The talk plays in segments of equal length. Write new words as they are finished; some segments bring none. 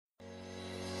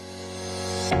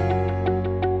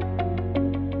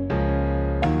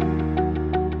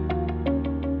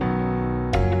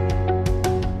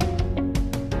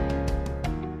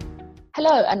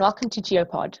Hello and welcome to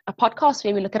GeoPod, a podcast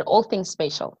where we look at all things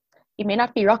spatial. It may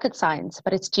not be rocket science,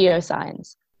 but it's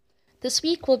geoscience. This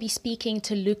week we'll be speaking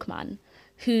to Lukman,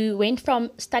 who went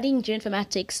from studying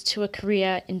geoinformatics to a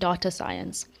career in data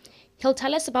science. He'll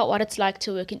tell us about what it's like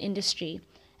to work in industry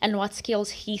and what skills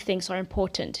he thinks are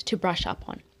important to brush up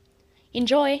on.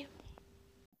 Enjoy!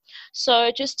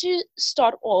 So just to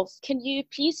start off, can you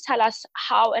please tell us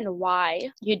how and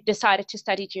why you decided to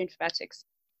study geoinformatics?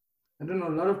 I don't know,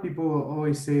 a lot of people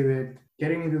always say that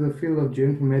getting into the field of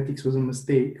geoinformatics was a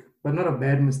mistake, but not a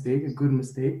bad mistake, a good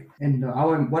mistake. And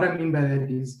what I mean by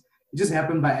that is it just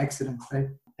happened by accident, right?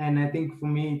 And I think for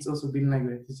me, it's also been like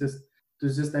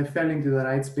that. I fell into the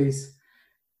right space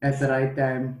at the right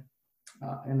time,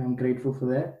 and I'm grateful for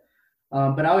that.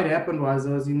 But how it happened was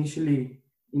I was initially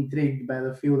intrigued by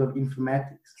the field of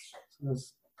informatics. So I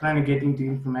was trying to get into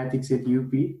informatics at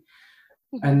UP.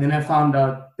 And then I found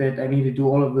out that I need to do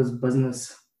all of this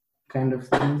business kind of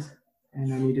things.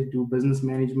 And I need to do business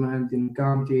management and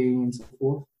accounting and so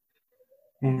forth.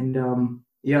 And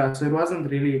so it wasn't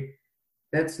really,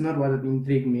 that's not what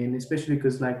intrigued me. And especially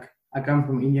because I come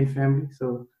from Indian family,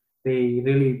 so they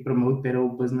really promote that whole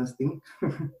business thing.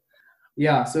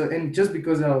 And just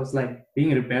because I was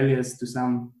being rebellious to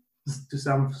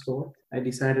some sort, I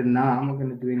decided, I'm not going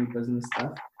to do any business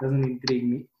stuff. It doesn't intrigue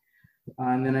me.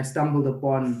 And then I stumbled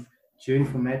upon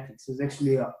geoinformatics. There's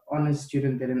actually an honest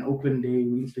student at an open day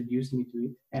who introduced me to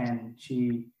it, and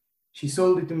she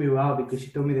sold it to me well because she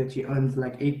told me that she earns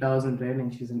 8,000 rand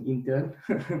and she's an intern.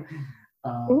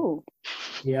 Ooh.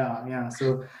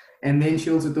 So, and then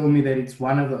she also told me that it's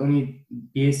one of the only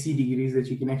BSc degrees that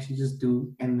you can actually just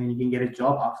do, and then you can get a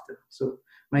job after. So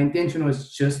my intention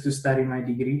was just to study my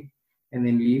degree and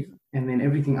then leave, and then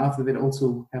everything after that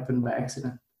also happened by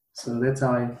accident. So that's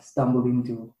how I stumbled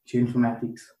into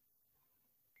geoinformatics.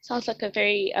 Sounds like a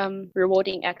very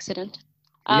rewarding accident.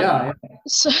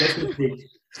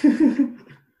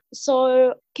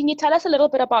 So can you tell us a little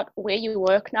bit about where you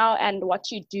work now and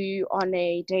what you do on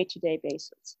a day-to-day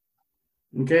basis?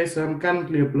 Okay, so I'm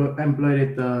currently employed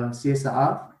at the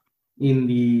CSIR in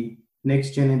the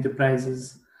Next Gen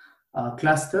Enterprises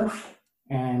cluster,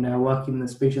 and I work in the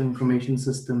Spatial Information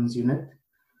Systems unit.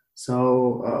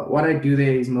 So what I do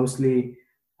there is mostly,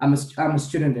 I'm a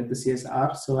student at the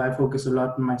CSR, so I focus a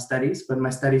lot on my studies, but my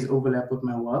studies overlap with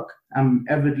my work. I'm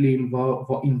avidly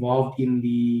involved in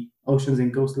the Oceans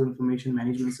and Coastal Information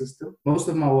Management System. Most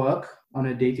of my work on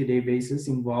a day-to-day basis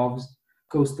involves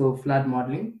coastal flood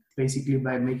modeling, basically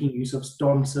by making use of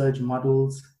storm surge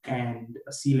models and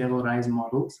sea level rise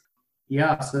models.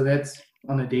 So that's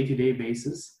on a day-to-day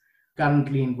basis.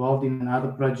 Currently involved in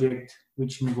another project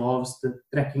which involves the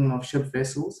tracking of ship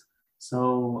vessels.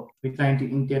 So we're trying to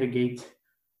interrogate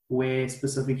where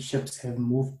specific ships have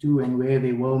moved to and where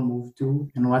they will move to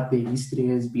and what their history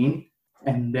has been.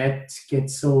 And that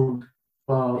gets sold.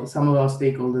 Well, some of our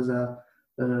stakeholders are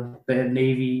the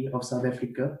Navy of South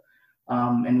Africa.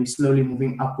 And we're slowly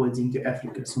moving upwards into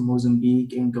Africa. So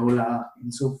Mozambique, Angola,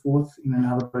 and so forth in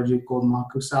another project called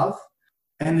Marco South.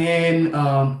 And then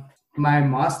my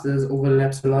master's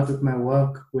overlaps a lot with my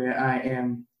work, where I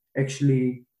am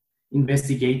actually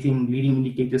investigating leading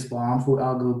indicators for harmful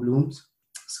algal blooms.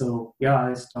 So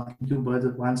it's talking two birds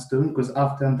with one stone, because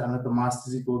after I'm done with the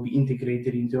master's, it will be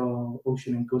integrated into our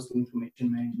ocean and coastal information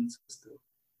management system.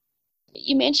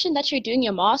 You mentioned that you're doing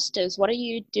your master's. What are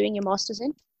you doing your master's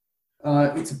in?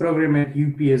 It's a program at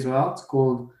UP as well. It's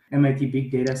called MIT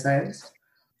Big Data Science.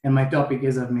 And my topic,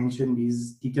 as I've mentioned,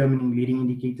 is determining leading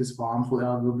indicators for harmful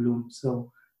algal blooms.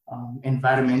 So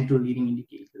environmental leading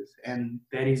indicators. And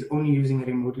that is only using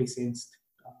remotely sensed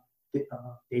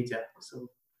data. So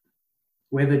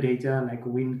weather data like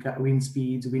wind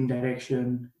speeds, wind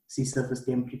direction, sea surface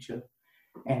temperature.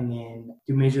 And then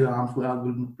to measure the harmful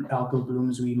algal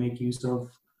blooms, we make use of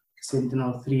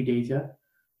Sentinel-3 data.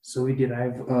 So we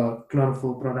derive a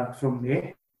chlorophyll product from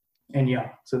there. And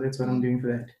so that's what I'm doing for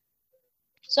that.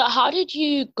 So how did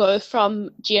you go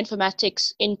from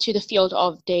geoinformatics into the field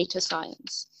of data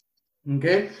science?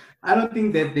 Okay, I don't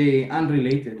think that they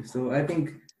unrelated. So I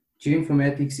think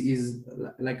geoinformatics is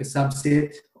like a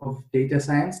subset of data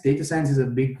science. Data science is a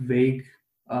big, vague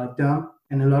term,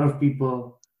 and a lot of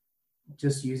people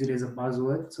just use it as a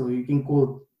buzzword. So you can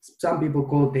some people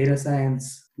call data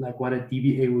science like what a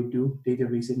DBA would do,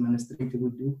 database administrator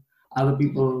would do. Other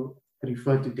people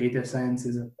refer to data science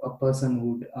as a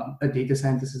data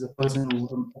scientist is a person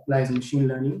who applies machine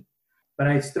learning. But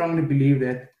I strongly believe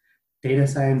that data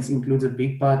science includes a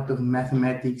big part of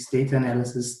mathematics, data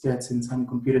analysis, stats, and some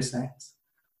computer science,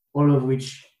 all of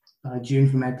which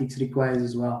geoinformatics requires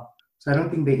as well. So I don't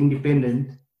think they're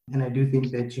independent, and I do think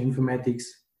that geoinformatics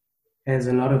has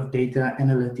a lot of data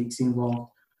analytics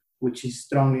involved, which is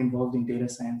strongly involved in data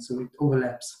science. So it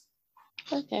overlaps.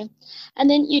 Okay. And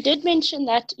then you did mention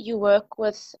that you work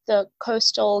with the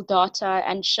coastal data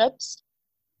and ships.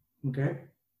 Okay.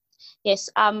 Yes.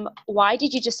 Why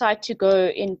did you decide to go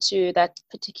into that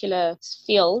particular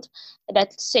field,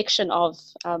 that section of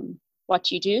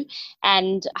what you do?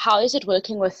 And how is it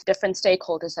working with different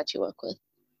stakeholders that you work with?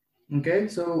 Okay.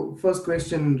 So first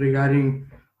question regarding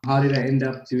how did I end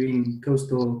up doing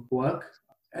coastal work?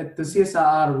 At the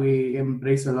CSIR, we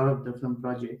embrace a lot of different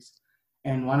projects.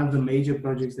 And one of the major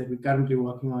projects that we're currently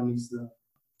working on is the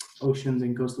Oceans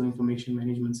and Coastal Information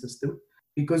Management System.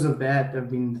 Because of that, I've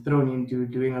been thrown into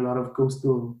doing a lot of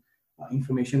coastal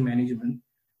information management,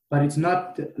 but it's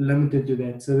not limited to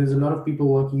that. So there's a lot of people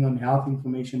working on health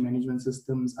information management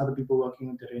systems, other people working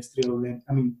on terrestrial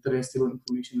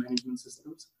information management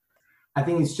systems. I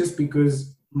think it's just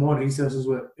because more resources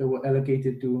were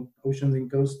allocated to oceans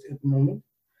and coast at the moment.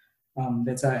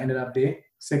 That's how I ended up there.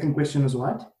 Second question was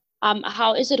what?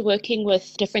 How is it working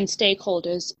with different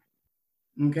stakeholders?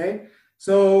 Okay,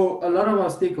 so a lot of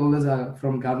our stakeholders are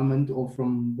from government or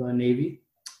from the Navy.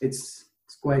 It's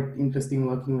quite interesting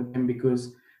working with them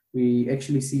because we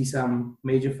actually see some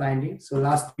major findings. So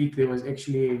last week there was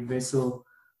actually a vessel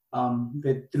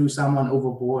that threw someone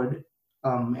overboard,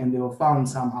 and they were found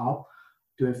somehow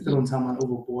to have thrown someone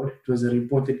overboard. It was a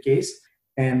reported case,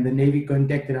 and the Navy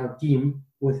contacted our team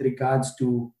with regards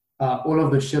to all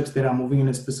of the ships that are moving in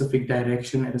a specific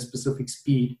direction at a specific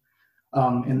speed.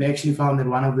 And they actually found that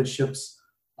one of those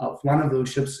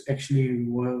ships actually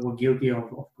were guilty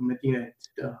of committing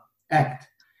that act.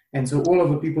 And so all of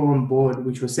the people on board,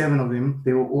 which were 7 of them,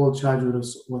 they were all charged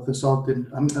with assault and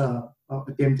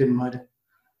attempted murder.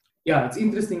 Yeah, it's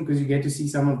interesting because you get to see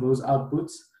some of those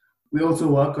outputs. We also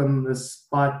work on this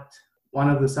part, one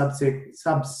of the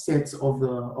subsets of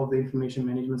the information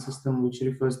management system, which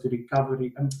refers to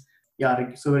recovery.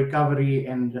 So recovery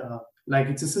and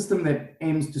it's a system that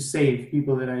aims to save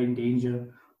people that are in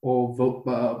danger or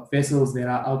vessels that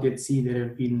are out at sea that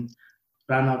have been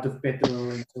run out of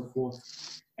petrol and so forth.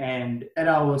 And at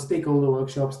our stakeholder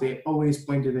workshops, they always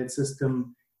point to that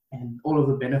system and all of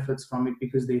the benefits from it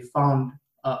because they found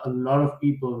a lot of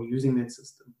people using that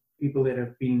system, people that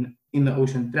have been in the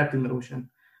ocean, trapped in the ocean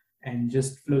and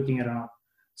just floating around.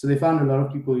 So they found a lot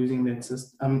of people using that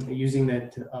system, using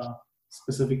that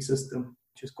specific system,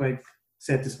 which is quite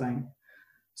satisfying.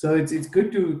 So it's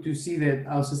good to see that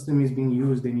our system is being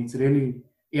used, and it's really,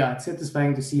 it's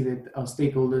satisfying to see that our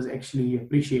stakeholders actually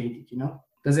appreciate it,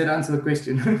 Does that answer the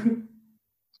question?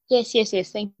 Yes.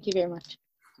 Thank you very much.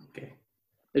 Okay.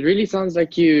 It really sounds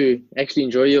like you actually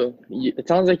it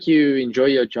sounds like you enjoy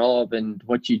your job and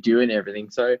what you do and everything.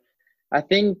 So I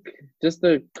think just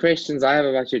the questions I have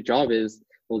about your job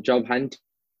job hunting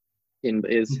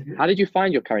is, how did you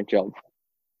find your current job?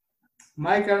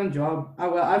 My current job,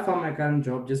 I found my current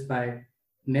job just by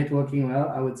networking well,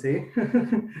 I would say,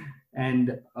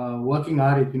 and working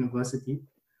hard at university.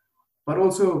 But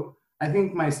also, I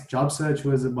think my job search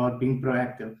was about being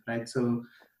proactive, right? So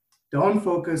don't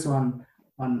focus on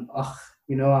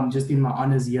I'm just in my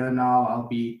honors year now. I'll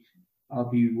be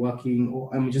working, or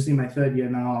I'm just in my 3rd year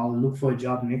now. I'll look for a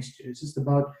job next year. It's just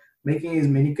about making as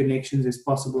many connections as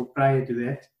possible prior to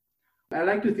that. I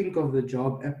like to think of the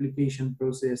job application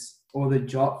process or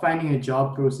finding a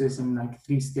job process in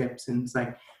 3 steps. And it's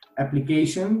like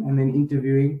application and then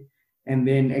interviewing and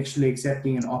then actually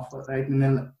accepting an offer, right? And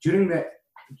then during the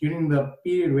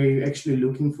period where you're actually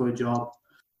looking for a job,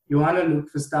 you want to look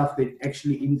for stuff that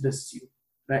actually interests you,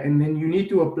 right? And then you need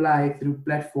to apply through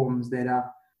platforms that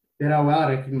are well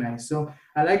recognized. So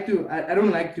I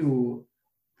don't like to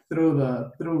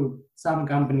throw some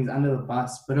companies under the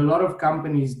bus, but a lot of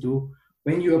companies do.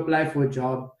 When you apply for a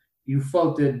job, you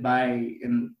filtered by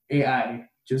an AI,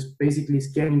 just basically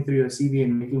scanning through your CV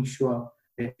and making sure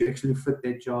that you actually fit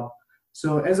that job.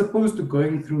 So as opposed to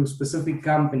going through specific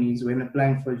companies when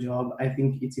applying for a job, I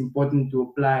think it's important to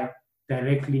apply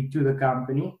directly to the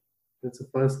company. That's the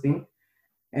first thing.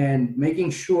 And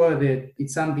making sure that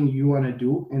it's something you want to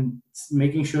do and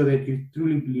making sure that you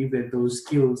truly believe that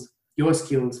your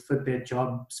skills fit their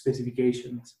job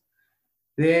specifications.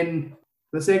 Then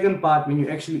the second part, when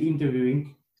you're actually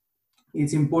interviewing,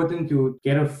 it's important to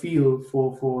get a feel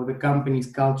for the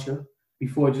company's culture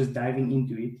before just diving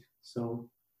into it. So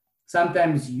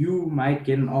sometimes you might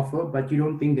get an offer, but you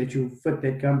don't think that you fit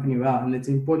that company well. And it's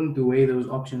important to weigh those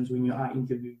options when you are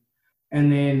interviewing. And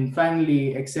then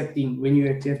finally, when you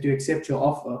have to accept your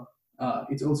offer,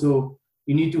 it's also,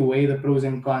 you need to weigh the pros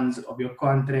and cons of your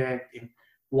contract and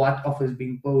what offer is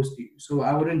being posed to you. So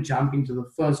I wouldn't jump into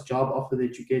the first job offer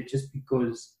that you get just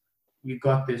because you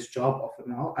got this job offer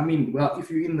now. I mean, well, if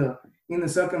you're in the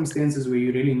circumstances where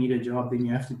you really need a job, then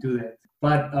you have to do that.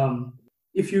 But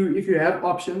if you have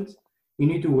options, you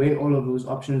need to weigh all of those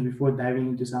options before diving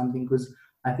into something, because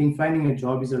I think finding a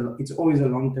job it's always a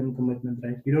long-term commitment,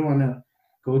 right? You don't want to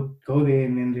go there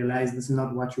and then realize this is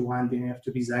not what you want, and you have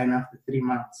to resign after 3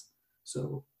 months.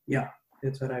 So yeah,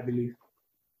 that's what I believe.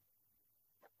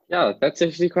 Yeah, that's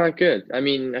actually quite good. I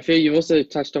mean, I feel you've also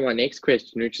touched on my next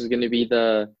question, which is going to be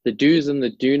the do's and the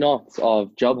do nots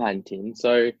of job hunting.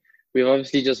 So we've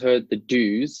obviously just heard the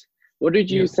do's. What did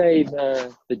you say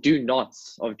the do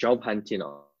nots of job hunting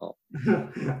are?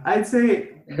 I'd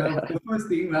say the first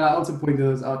thing that I also pointed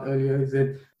this out earlier is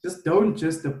that don't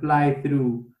just apply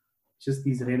through just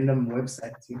these random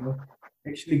websites.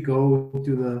 Actually go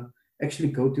to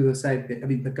the site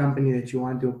the company that you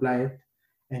want to apply it,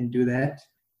 and do that.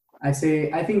 I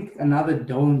think another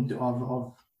don't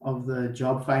of the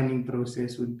job finding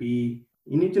process would be,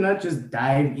 you need to not just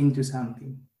dive into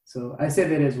something. So I said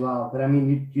that as well. But I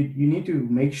mean, you need to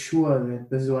make sure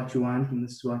that this is what you want and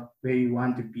this is where you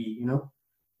want to be.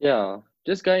 Yeah,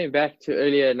 just going back to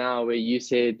earlier now where you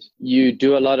said you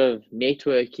do a lot of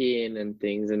networking and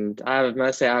things, and I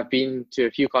must say I've been to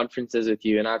a few conferences with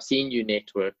you and I've seen you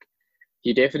network.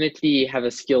 You definitely have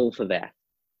a skill for that.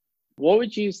 What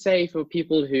would you say for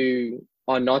people who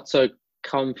are not so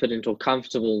confident or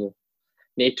comfortable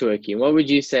networking? What would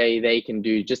you say they can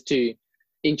do just to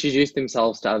introduce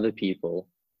themselves to other people?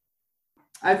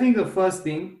 I think the first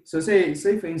thing, so say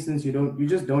for instance, you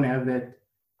just don't have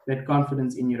that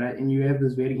confidence in you, right? And you have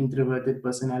this very introverted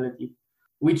personality,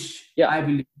 which I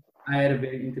believe I had a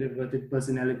very introverted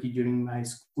personality during my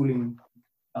schooling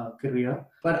career.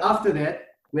 But after that,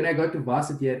 when I got to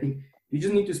varsity, I think you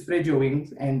just need to spread your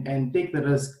wings and take the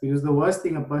risk, because the worst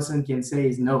thing a person can say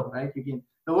is no, right?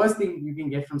 The worst thing you can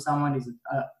get from someone is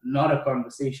not a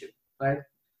conversation, right?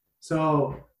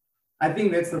 So I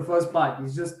think that's the first part,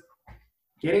 is just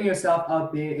getting yourself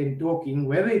out there and talking.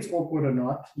 Whether it's awkward or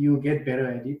not, you get better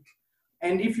at it.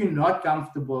 And if you're not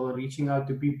comfortable reaching out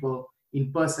to people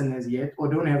in person as yet, or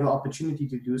don't have the opportunity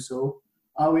to do so,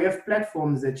 we have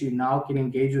platforms that you now can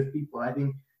engage with people. I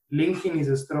think LinkedIn is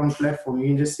a strong platform. You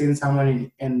can just send someone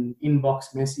an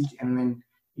inbox message, and then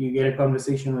you get a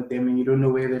conversation with them, and you don't know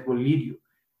where that will lead you.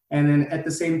 And then at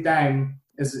the same time,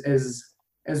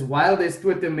 as wild as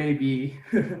Twitter may be,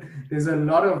 there's a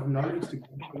lot of knowledge to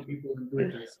get from people on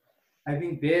Twitter. I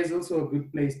think there's also a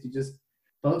good place to just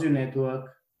build your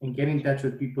network and get in touch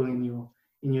with people in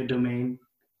your domain.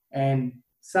 And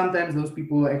sometimes those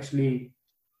people actually,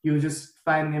 you'll just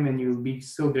find them and you'll be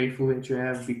so grateful that you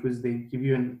have, because they give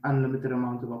you an unlimited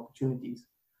amount of opportunities.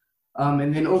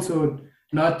 And then also,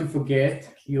 not to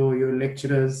forget your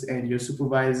lecturers and your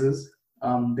supervisors.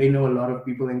 They know a lot of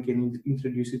people and can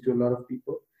introduce you to a lot of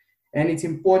people. And it's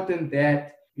important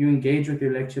that you engage with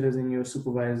your lecturers and your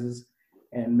supervisors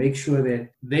and make sure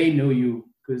that they know you,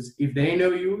 because if they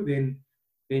know you,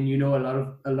 then you know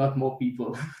a lot more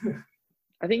people.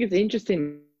 I think it's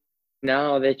interesting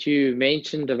now that you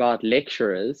mentioned about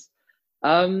lecturers.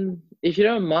 If you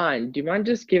don't mind, do you mind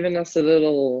just giving us a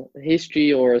little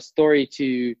history or a story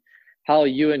to how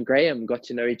you and Graham got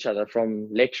to know each other from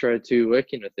lecturer to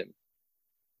working with him?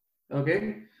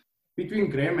 Okay. Between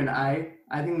Graham and I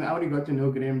think I only got to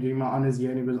know Graham during my honors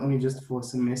year, and it was only just for a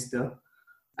semester.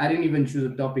 I didn't even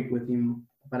choose a topic with him,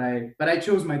 but I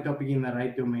chose my topic in the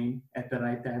right domain at the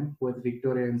right time with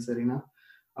Victoria and Serena.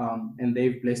 And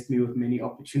they've blessed me with many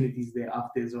opportunities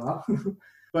thereafter as well.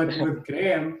 But with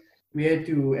Graham, we had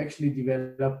to actually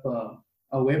develop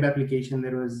a web application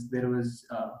that was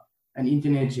an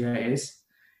internet GIS.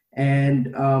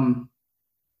 And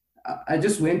I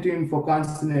just went to him for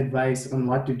constant advice on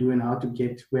what to do and how to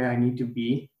get where I need to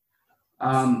be,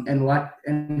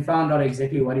 and found out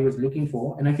exactly what he was looking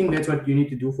for. And I think that's what you need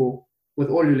to do with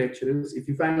all your lecturers. If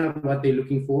you find out what they're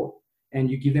looking for and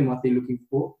you give them what they're looking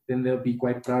for, then they'll be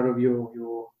quite proud of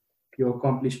your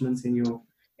accomplishments and your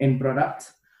end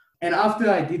product. And after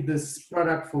I did this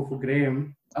product for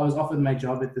Graham, I was offered my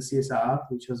job at the CSIR,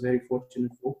 which I was very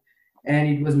fortunate for. And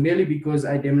it was merely because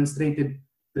I demonstrated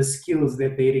the skills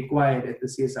that they required at the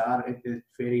CSIR at that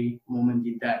very moment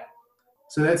in time.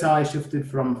 So that's how I shifted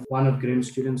from one of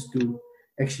Graham's students to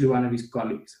actually one of his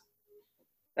colleagues.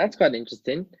 That's quite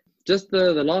interesting. Just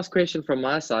the last question from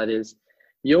my side is,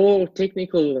 your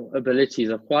technical abilities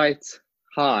are quite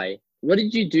high. What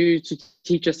did you do to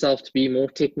teach yourself to be more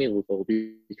technical?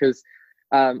 Because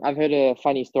I've heard a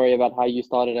funny story about how you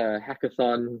started a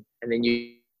hackathon and then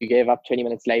you gave up 20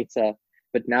 minutes later,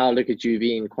 but now look at you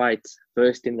being quite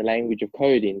versed in the language of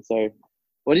coding. So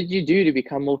what did you do to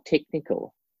become more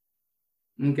technical?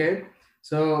 Okay.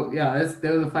 So yeah,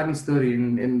 that was a funny story,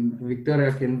 and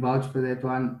Victoria can vouch for that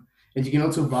one, and you can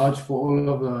also vouch for all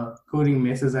of the coding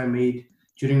messes I made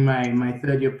during my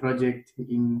third year project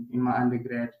in my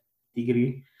undergrad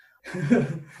degree.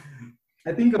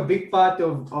 I think a big part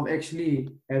of actually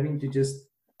having to just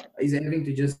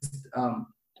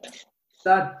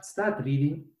start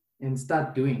reading and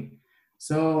start doing.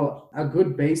 So a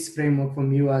good base framework for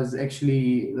me was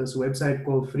actually this website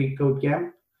called Free Code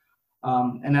Camp,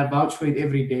 and I vouch for it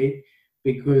every day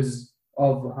because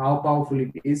of how powerful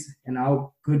it is and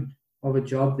how good of a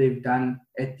job they've done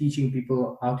at teaching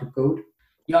people how to code.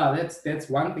 Yeah, that's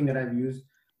one thing that I've used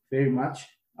very much.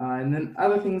 And then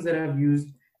other things that I've used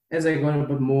as I got a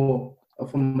bit more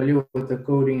familiar with the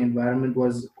coding environment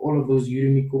was all of those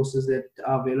Udemy courses that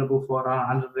are available for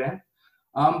around 100 Rand.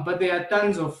 But there are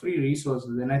tons of free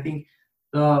resources, and I think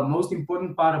the most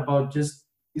important part about just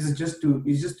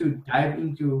to dive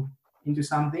into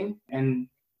something and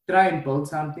try and build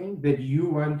something that you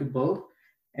want to build.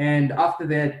 And after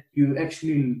that, you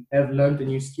actually have learned a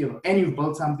new skill and you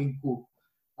built something cool.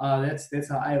 That's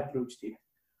how I approached it.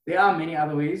 There are many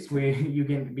other ways where you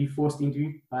can be forced into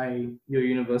it by your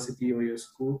university or your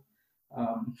school.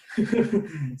 Um,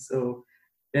 so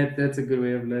that's a good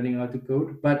way of learning how to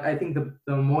code. But I think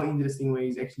the more interesting way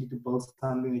is actually to build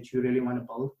something that you really want to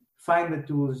build. Find the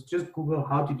tools, just Google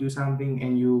how to do something,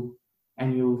 and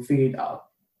you figure it out.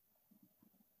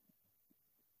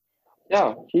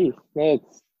 Yeah, geez. No,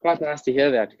 it's quite nice to hear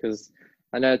that because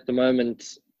I know at the moment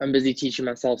I'm busy teaching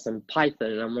myself some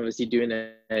Python and I'm obviously doing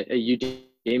a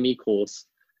Udemy course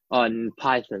on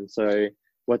Python. So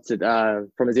what's it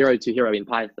from a zero to hero in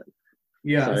Python.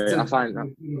 Yeah, So I find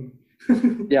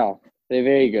yeah, they're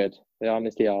very good. They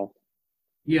honestly are.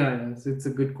 Yeah, it's a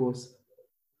good course.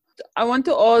 I want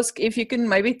to ask if you can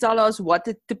maybe tell us what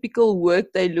a typical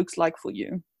workday looks like for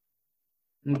you.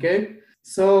 Okay,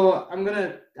 so I'm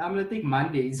gonna take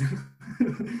Mondays,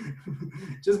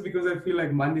 just because I feel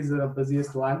like Mondays are the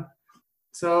busiest one.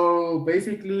 So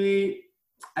basically,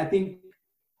 I think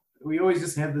we always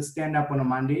just have the stand up on a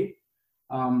Monday,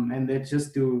 and that's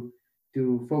just to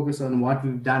focus on what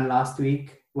we've done last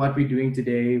week, what we're doing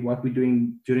today, what we're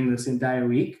doing during this entire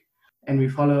week, and we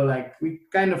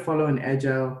kind of follow an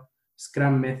agile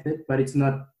Scrum method, but it's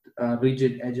not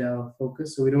rigid agile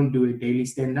focus. So we don't do a daily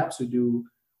stand ups; we do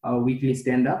weekly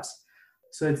stand ups.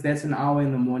 So that's an hour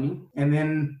in the morning, and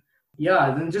then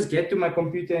then just get to my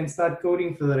computer and start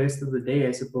coding for the rest of the day,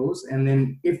 I suppose. And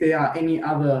then if there are any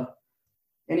other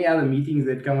meetings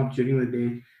that come up during the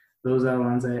day, those are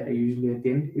ones I usually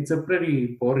attend. It's a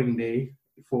pretty boring day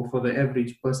for the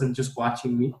average person just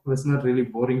watching me. It's not really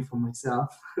boring for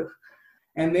myself.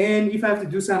 And then if I have to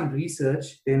do some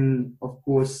research, then of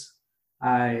course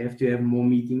I have to have more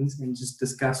meetings and just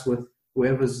discuss with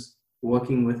whoever's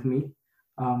working with me,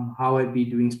 how I'd be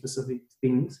doing specific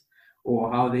things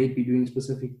or how they'd be doing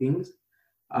specific things.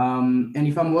 And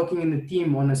if I'm working in a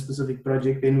team on a specific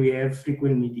project, then we have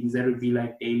frequent meetings that would be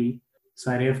like daily.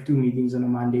 So I'd have 2 meetings on a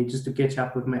Monday just to catch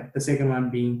up with the second one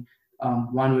being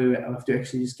one where I have to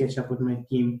actually just catch up with my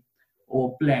team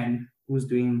or plan who's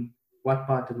doing what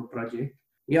part of the project.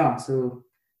 Yeah, so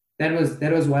that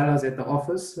was while I was at the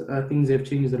office. Things have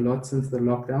changed a lot since the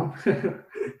lockdown.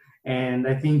 And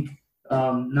I think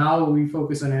now we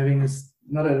focus on having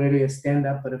not really a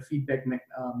stand-up, but a feedback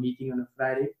meeting on a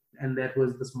Friday. And that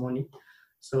was this morning.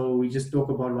 So we just talk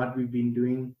about what we've been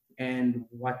doing and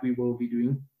what we will be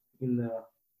doing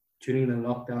during the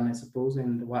lockdown, I suppose,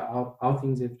 and how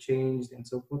things have changed and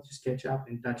so forth. Just catch up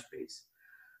and touch base.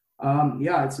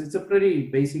 It's a pretty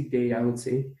basic day, I would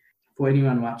say, for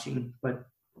anyone watching, but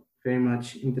very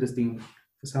much interesting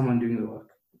for someone doing the work.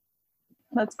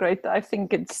 That's great. I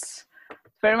think it's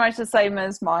very much the same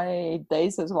as my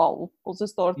days as well. Also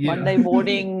start Monday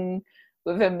morning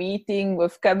with a meeting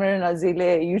with Cameron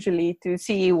Azile usually to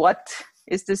see what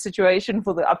is the situation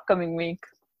for the upcoming week.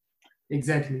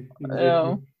 Exactly.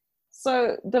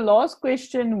 So the last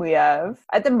question we have,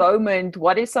 at the moment,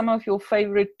 what is some of your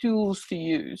favorite tools to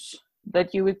use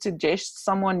that you would suggest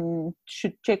someone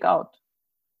should check out?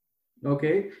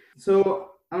 Okay,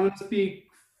 so I'm going to speak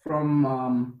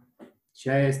from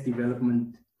GIS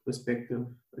development perspective,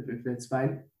 if that's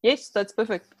fine. Yes, that's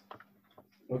perfect.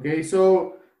 Okay,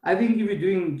 so I think if you're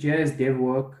doing GIS dev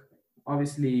work,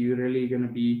 obviously you're really going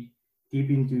to be deep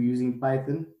into using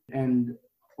Python and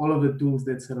all of the tools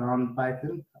that surround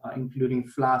Python, including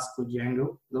Flask or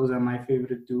Django. Those are my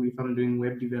favorite too if I'm doing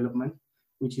web development,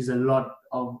 which is a lot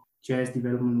of GIS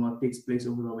development work takes place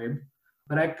over the web.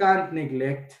 But I can't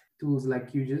neglect tools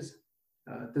like QGIS.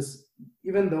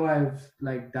 Even though I've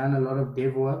done a lot of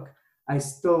dev work, I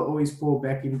still always fall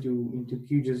back into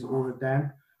QGIS all the time,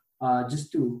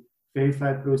 just to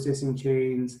verify processing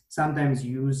chains, sometimes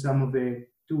use some of their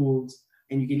tools,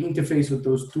 and you can interface with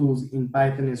those tools in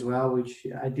Python as well, which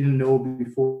I didn't know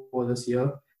before this year,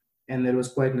 and that was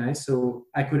quite nice. So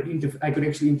I could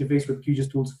actually interface with QGIS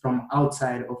tools from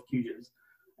outside of QGIS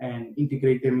and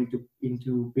integrate them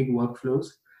into big workflows.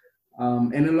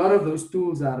 And a lot of those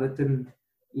tools are written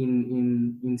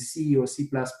in C or C++,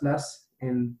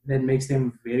 and that makes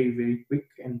them very, very quick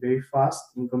and very fast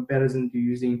in comparison to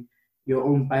using your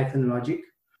own Python logic.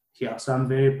 Yeah, so I'm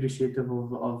very appreciative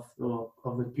of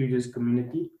the QGIS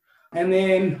community. And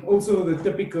then also the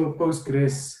typical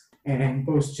Postgres and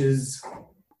PostGIS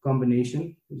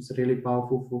combination is really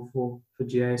powerful for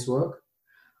GIS work.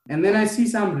 And then I see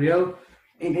some real,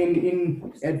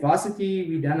 in at Varsity,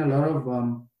 we've done a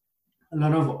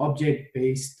lot of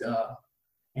object-based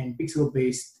and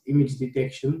pixel-based image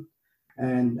detection.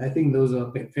 And I think those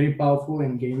are very powerful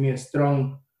and gave me a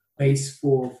strong base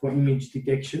for image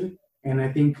detection. And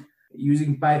I think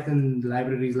using Python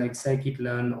libraries like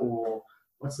scikit-learn or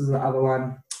what's the other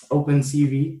one,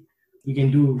 OpenCV, you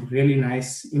can do really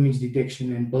nice image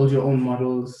detection and build your own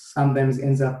models. Sometimes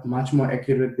ends up much more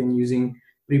accurate than using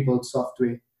pre-built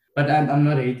software. But I'm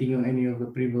not hating on any of the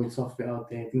pre-built software out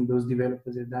there. I think those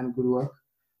developers have done good work.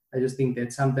 I just think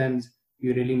that sometimes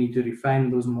you really need to refine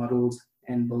those models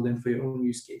and build them for your own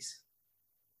use case.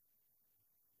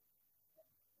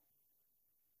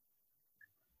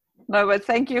 No, but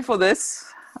thank you for this,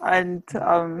 and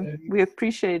we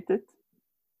appreciate it.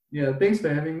 Yeah, thanks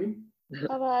for having me.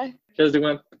 Bye-bye. Cheers,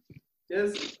 everyone.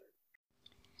 Cheers.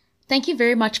 Thank you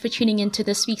very much for tuning into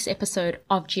this week's episode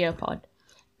of GeoPod.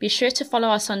 Be sure to follow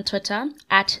us on Twitter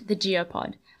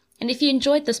 @TheGeoPod. And if you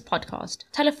enjoyed this podcast,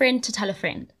 tell a friend to tell a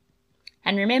friend.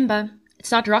 And remember,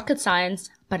 it's not rocket science,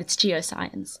 but it's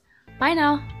geoscience. Bye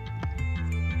now.